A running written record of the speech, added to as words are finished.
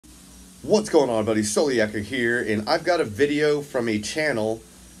What's going on, buddy? Soliaker here, and I've got a video from a channel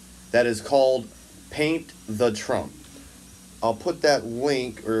that is called Paint the Trump. I'll put that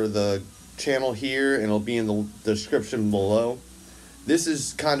link or the channel here, and it'll be in the description below. This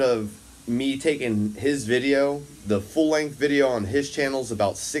is kind of me taking his video. The full-length video on his channel is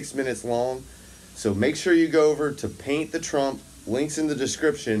about 6 minutes long, so make sure you go over to Paint the Trump. Links in the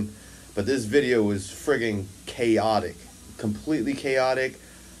description. But this video was friggin' chaotic, completely chaotic.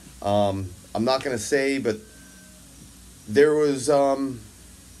 I'm not gonna say, but there was I'm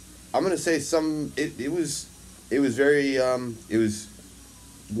gonna say it was very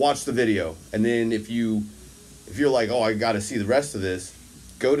watch the video, and then if you're like, oh, I gotta see the rest of this,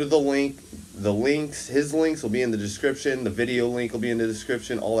 go to the links. His links will be in the description, the video link will be in the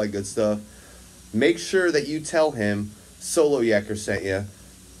description, all that good stuff. Make sure that you tell him Soliaker sent you,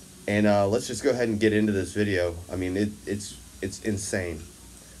 and let's just go ahead and get into this video. I mean, it's insane.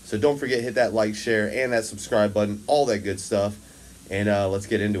 So don't forget, hit that like, share, and that subscribe button, all that good stuff. And let's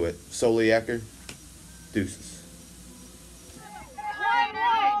get into it. Soliaker, deuces.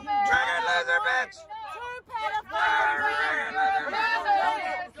 Triggered loser, bitch!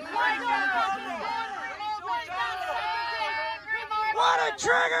 What a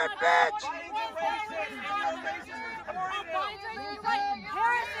triggered bitch!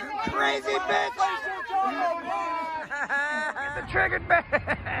 Crazy bitch! Get the triggered bitch!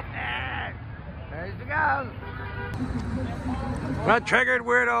 There she goes. What triggered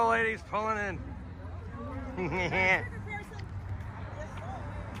weirdo lady's pulling in.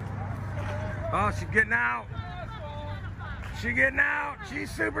 Oh, she's getting out. She's getting out.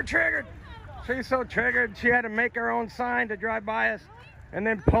 She's super triggered. She's so triggered, she had to make her own sign to drive by us and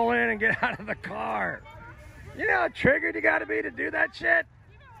then pull in and get out of the car. You know how triggered you gotta be to do that shit?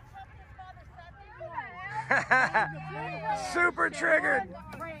 Super triggered.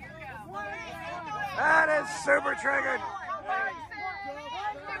 That is super triggered.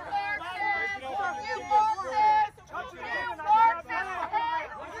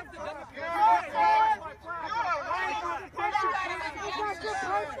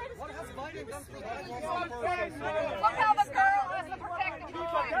 Look how the girl has the protective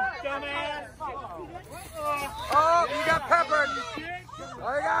Dumbass. Oh, you got peppered.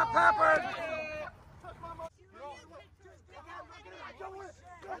 Oh, you got peppered.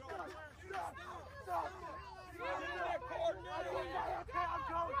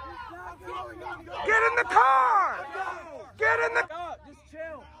 Get in the car! Get in the... Just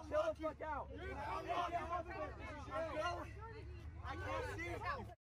chill. Chill the fuck out.